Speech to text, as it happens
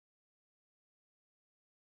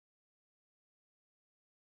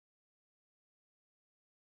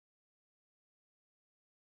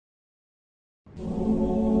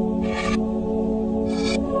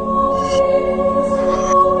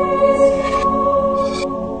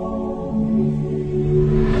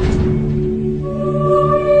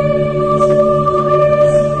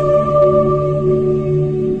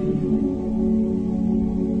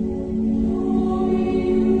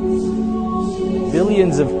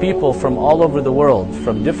people from all over the world,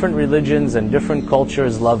 from different religions and different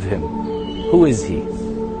cultures, love him. Who is he?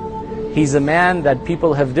 He's a man that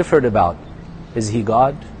people have differed about. Is he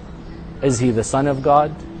God? Is he the Son of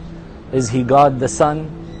God? Is he God the Son?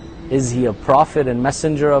 Is he a prophet and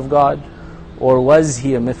messenger of God? Or was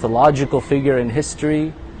he a mythological figure in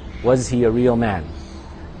history? Was he a real man?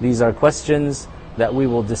 These are questions that we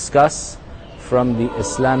will discuss from the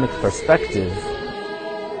Islamic perspective.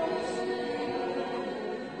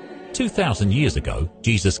 2,000 years ago,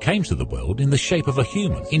 Jesus came to the world in the shape of a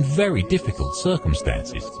human in very difficult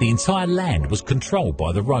circumstances. The entire land was controlled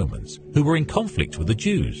by the Romans, who were in conflict with the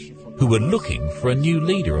Jews, who were looking for a new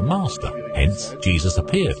leader and master. Hence, Jesus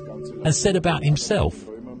appeared and said about himself,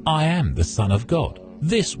 "I am the Son of God."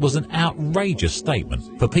 This was an outrageous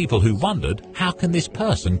statement for people who wondered, how can this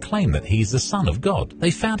person claim that he is the Son of God? They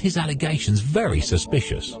found his allegations very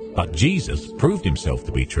suspicious. But Jesus proved himself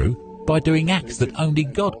to be true by doing acts that only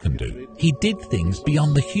God can do. He did things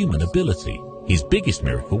beyond the human ability. His biggest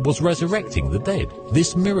miracle was resurrecting the dead.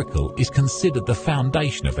 This miracle is considered the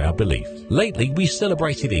foundation of our belief. Lately, we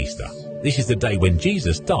celebrated Easter. This is the day when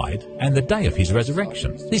Jesus died and the day of his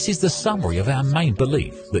resurrection. This is the summary of our main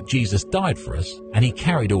belief, that Jesus died for us and he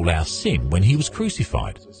carried all our sin when he was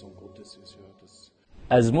crucified.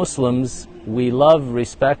 As Muslims, we love,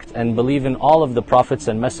 respect, and believe in all of the prophets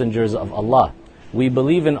and messengers of Allah. We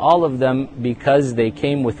believe in all of them because they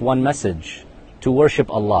came with one message: to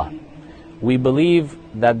worship Allah. We believe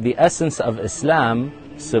that the essence of Islam,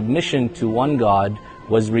 submission to one God,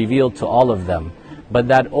 was revealed to all of them, but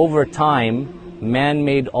that over time,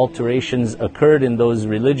 man-made alterations occurred in those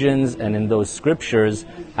religions and in those scriptures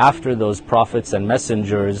after those prophets and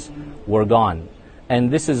messengers were gone.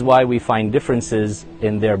 And this is why we find differences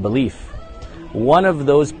in their belief. One of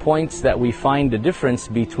those points that we find a difference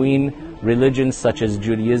between religions such as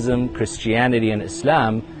Judaism, Christianity, and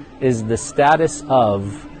Islam is the status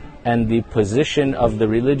of and the position of the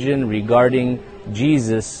religion regarding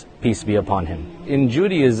Jesus, peace be upon him. In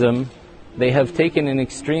Judaism, they have taken an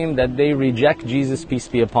extreme that they reject Jesus, peace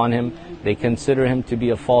be upon him. They consider him to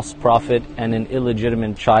be a false prophet and an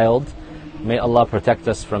illegitimate child. May Allah protect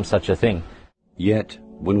us from such a thing. Yet,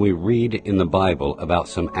 when we read in the Bible about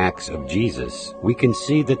some acts of Jesus, we can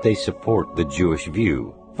see that they support the Jewish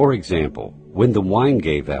view. For example, when the wine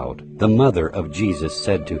gave out, the mother of Jesus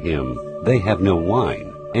said to him, "They have no wine."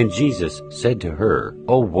 And Jesus said to her,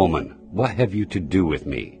 "O woman, what have you to do with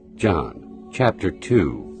me?" John chapter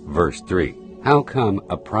 2, verse 3. How come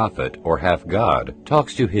a prophet or half God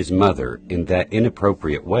talks to his mother in that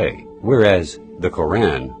inappropriate way, whereas the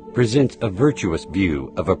Quran presents a virtuous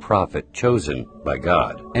view of a prophet chosen by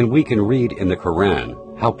God? And we can read in the Quran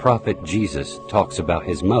how Prophet Jesus talks about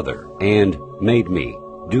his mother, and made me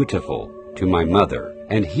dutiful to my mother,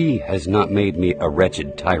 and he has not made me a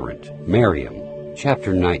wretched tyrant. Maryam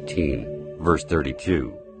chapter 19, verse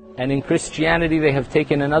 32. And in Christianity, they have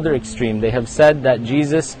taken another extreme. They have said that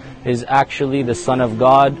Jesus is actually the Son of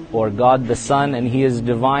God, or God the Son, and he is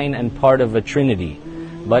divine and part of a Trinity.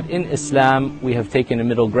 But in Islam, we have taken a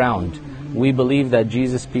middle ground. We believe that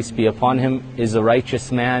Jesus, peace be upon him, is a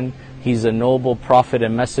righteous man. He's a noble prophet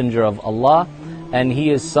and messenger of Allah, and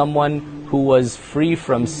he is someone who was free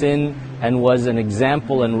from sin and was an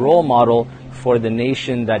example and role model for the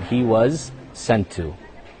nation that he was sent to.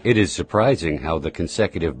 It is surprising how the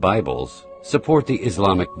consecutive Bibles support the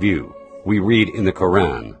Islamic view. We read in the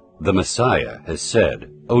Quran, the Messiah has said,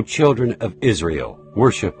 "O children of Israel,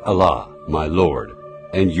 worship Allah, my Lord,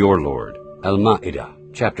 and your Lord." Al-Ma'idah,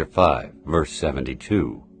 chapter 5, verse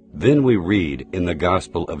 72. Then we read in the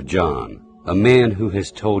Gospel of John, "A man who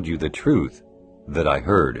has told you the truth that I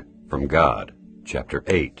heard from God," chapter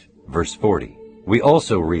 8, verse 40. We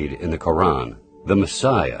also read in the Quran, "The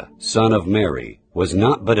Messiah, son of Mary, was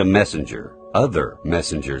not but a messenger. Other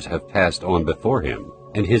messengers have passed on before him,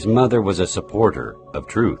 and his mother was a supporter of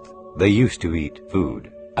truth. They used to eat food."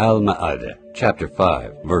 Al-Ma'idah, chapter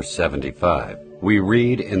 5, verse 75. We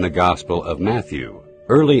read in the Gospel of Matthew,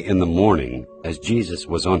 "Early in the morning, as Jesus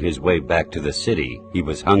was on his way back to the city, he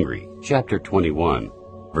was hungry," chapter 21,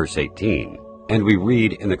 verse 18. And we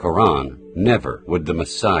read in the Quran, "Never would the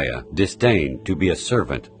Messiah disdain to be a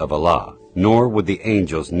servant of Allah, nor would the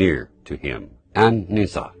angels near to him."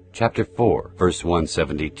 An-Nisa, chapter 4, verse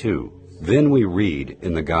 172. Then we read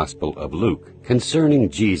in the Gospel of Luke concerning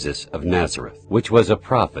Jesus of Nazareth, which was a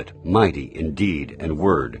prophet, mighty in deed and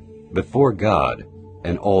word, before God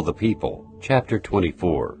and all the people, chapter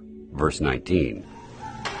 24, verse 19.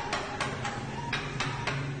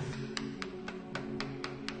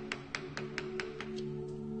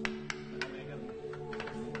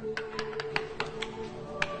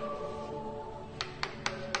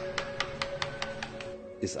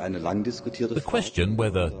 The question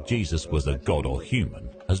whether Jesus was a god or human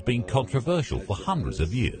has been controversial for hundreds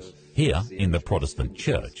of years. Here, in the Protestant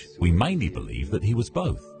Church, we mainly believe that he was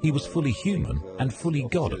both. He was fully human and fully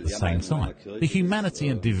God at the same time. The humanity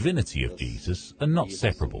and divinity of Jesus are not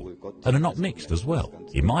separable, and are not mixed as well.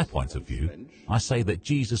 In my point of view, I say that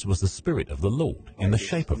Jesus was the Spirit of the Lord in the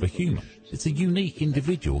shape of a human. It's a unique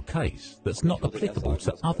individual case that's not applicable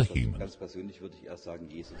to other humans.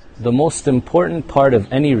 The most important part of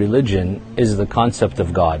any religion is the concept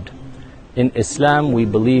of God. In Islam, we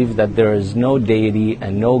believe that there is no deity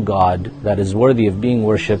and no God that is worthy of being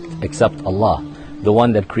worshipped except Allah, the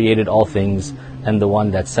one that created all things and the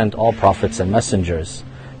one that sent all prophets and messengers.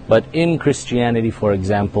 But in Christianity, for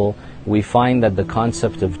example, we find that the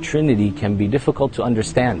concept of Trinity can be difficult to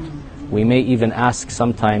understand. We may even ask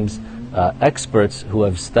sometimes experts who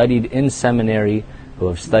have studied in seminary, who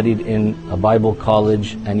have studied in a Bible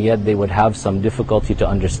college, and yet they would have some difficulty to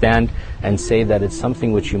understand and say that it's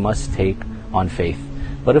something which you must take on faith.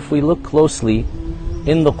 But if we look closely,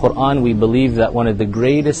 in the Quran we believe that one of the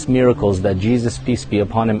greatest miracles that Jesus, peace be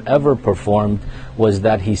upon him, ever performed was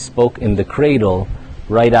that he spoke in the cradle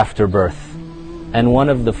right after birth. And one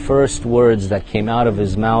of the first words that came out of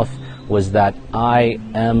his mouth was that, "I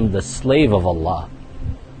am the slave of Allah."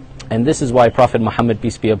 And this is why Prophet Muhammad,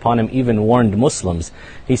 peace be upon him, even warned Muslims.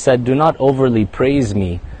 He said, "Do not overly praise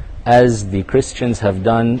me as the Christians have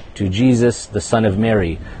done to Jesus, the son of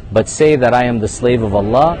Mary, but say that I am the slave of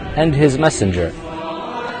Allah and His messenger."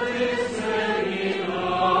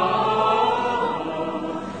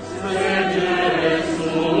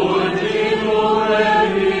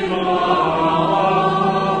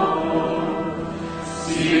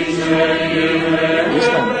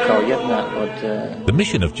 The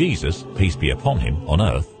mission of Jesus, peace be upon him, on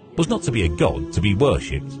earth, was not to be a god to be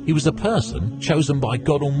worshipped. He was a person chosen by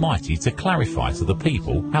God Almighty to clarify to the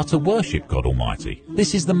people how to worship God Almighty.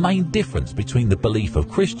 This is the main difference between the belief of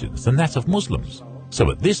Christians and that of Muslims. So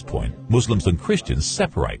at this point, Muslims and Christians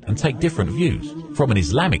separate and take different views. From an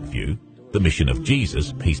Islamic view, the mission of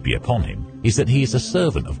Jesus, peace be upon him, is that he is a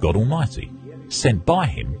servant of God Almighty, sent by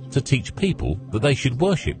him to teach people that they should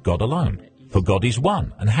worship God alone. For God is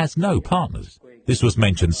one and has no partners. This was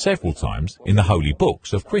mentioned several times in the holy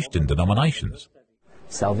books of Christian denominations.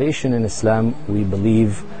 Salvation in Islam, we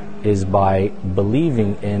believe, is by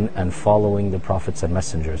believing in and following the prophets and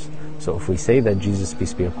messengers. So if we say that Jesus,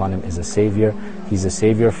 peace be upon him, is a savior, he's a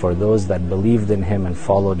savior for those that believed in him and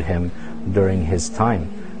followed him during his time.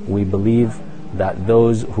 We believe that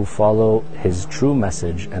those who follow his true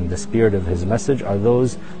message and the spirit of his message are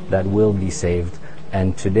those that will be saved.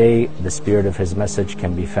 And today, the spirit of his message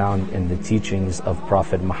can be found in the teachings of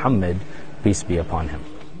Prophet Muhammad, peace be upon him.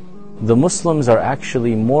 The Muslims are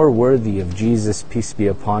actually more worthy of Jesus, peace be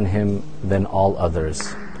upon him, than all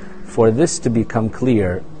others. For this to become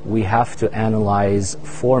clear, we have to analyze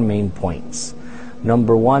four main points.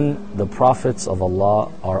 Number one, the prophets of Allah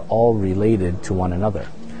are all related to one another.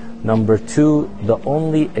 Number two, the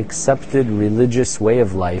only accepted religious way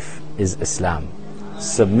of life is Islam,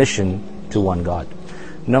 submission to one God.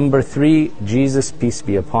 Number three, Jesus, peace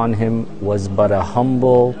be upon him, was but a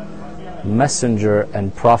humble messenger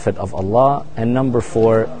and prophet of Allah. And number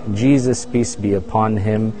four, Jesus, peace be upon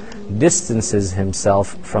him, distances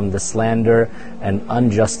himself from the slander and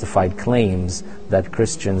unjustified claims that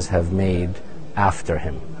Christians have made after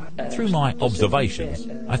him. Through my observations,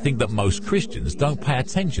 I think that most Christians don't pay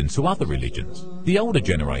attention to other religions. The older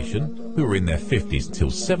generation, who are in their 50s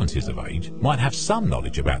till 70s of age, might have some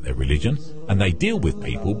knowledge about their religion, and they deal with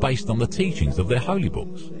people based on the teachings of their holy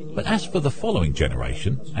books. But as for the following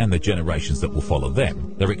generation, and the generations that will follow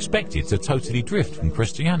them, they're expected to totally drift from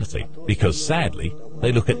Christianity, because sadly,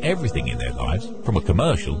 they look at everything in their lives from a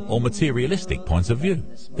commercial or materialistic point of view.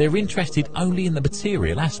 They're interested only in the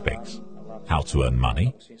material aspects. How to earn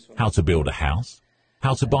money, how to build a house,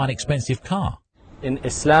 how to buy an expensive car. In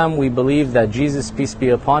Islam, we believe that Jesus, peace be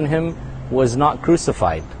upon him, was not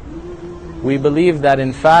crucified. We believe that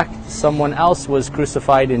in fact, someone else was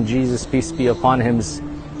crucified in Jesus, peace be upon him's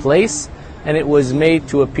place, and it was made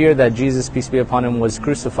to appear that Jesus, peace be upon him, was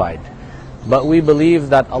crucified. But we believe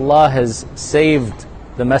that Allah has saved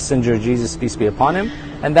the messenger, Jesus, peace be upon him,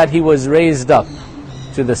 and that he was raised up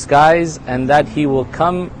to the skies, and that he will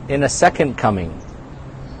come in a second coming.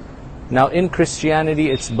 Now in Christianity,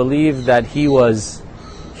 it's believed that he was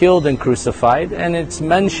killed and crucified, and it's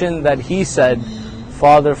mentioned that he said,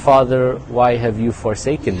 "Father, Father, why have you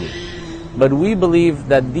forsaken me?" But we believe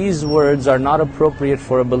that these words are not appropriate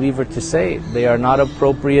for a believer to say. They are not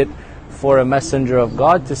appropriate for a messenger of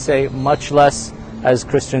God to say, much less, as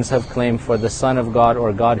Christians have claimed, for the Son of God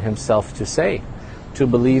or God himself to say. to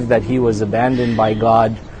believe that he was abandoned by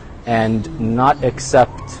God and not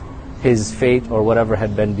accept his fate or whatever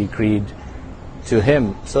had been decreed to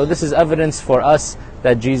him. So this is evidence for us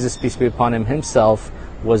that Jesus, peace be upon him, himself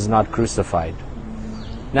was not crucified.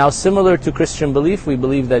 Now, similar to Christian belief, we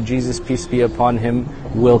believe that Jesus, peace be upon him,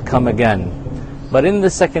 will come again. But in the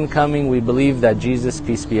second coming, we believe that Jesus,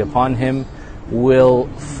 peace be upon him, will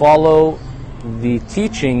follow the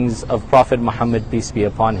teachings of Prophet Muhammad, peace be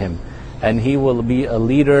upon him. And he will be a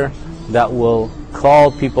leader that will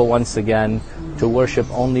call people once again to worship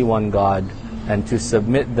only one God and to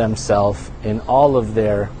submit themselves in all of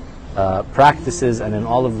their practices and in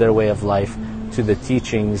all of their way of life to the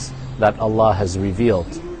teachings that Allah has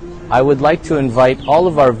revealed. I would like to invite all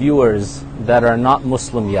of our viewers that are not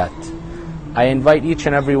Muslim yet. I invite each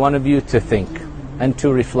and every one of you to think and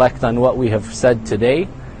to reflect on what we have said today,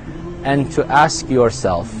 and to ask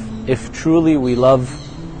yourself, if truly we love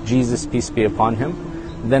Jesus, peace be upon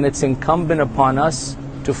him, then it's incumbent upon us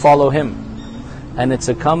to follow him. And it's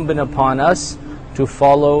incumbent upon us to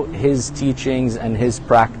follow his teachings and his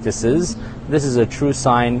practices. This is a true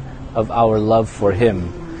sign of our love for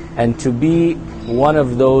him. And to be one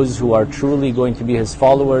of those who are truly going to be his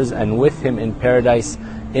followers and with him in paradise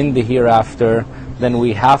in the hereafter, then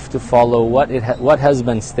we have to follow what has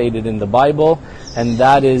been stated in the Bible, and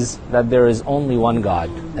that is that there is only one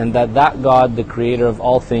God, and that God, the creator of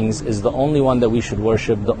all things, is the only one that we should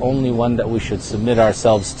worship, the only one that we should submit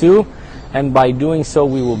ourselves to. And by doing so,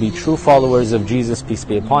 we will be true followers of Jesus, peace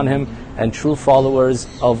be upon him, and true followers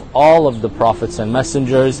of all of the prophets and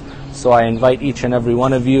messengers. So I invite each and every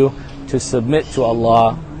one of you to submit to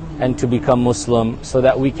Allah and to become Muslim, so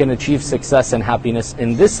that we can achieve success and happiness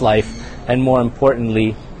in this life, and more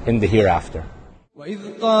importantly, in the hereafter.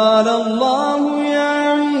 وَإِذْ قَالَ اللَّهُ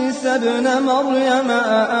يَا عِيسَى ابْنَ مَرْيَمَ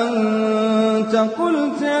أَأَنْتَ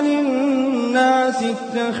قُلْتَ لِلنَّاسِ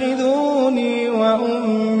اتَّخِذُونِي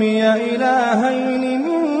وَأُمِّيَ إِلَٰهَيْنِ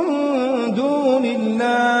مِن دُونِ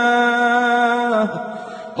اللَّهِ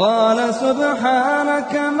قَالَ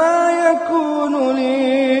سُبْحَانَكَ مَا يَكُونُ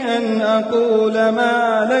لِي أَنْ أَقُولَ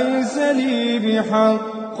مَا لَيْسَ لِي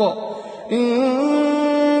بِحَقٍّ إِن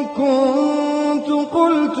كُنتُ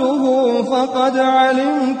قُلْتُهُ فَقَدْ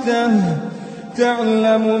عَلِمْتَهُ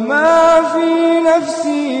تَعْلَمُ مَا فِي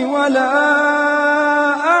نَفْسِي وَلَا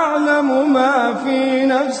أَعْلَمُ مَا فِي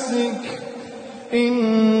نَفْسِكَ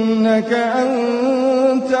إِنَّكَ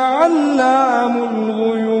أَنْتَ عَلَّامُ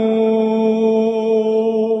الْغُيُوبِ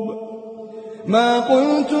مَا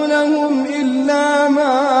قُلْتُ لَهُمْ إِلَّا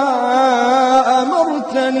مَا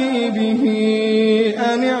أَمَرْتَنِي بِهِ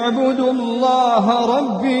أَنِ اعْبُدُوا اللَّهَ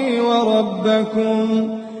رَبِّي وَرَبَّكُمْ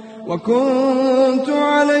وَكُنْتُ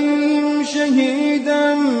عَلَيْهِمْ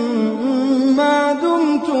شَهِيدًا مَا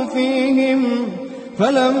دُمْتُ فِيهِمْ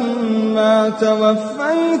فَلَمَّا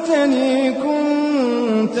تَوَفَّيْتَنِي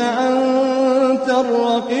كُنْتَ أَنْتَ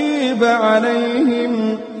الرَّقِيبَ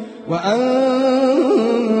عَلَيْهِمْ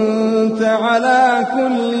وَأَنْتَ عَلَى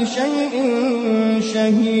كُلِّ شَيْءٍ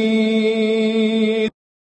شَهِيدٌ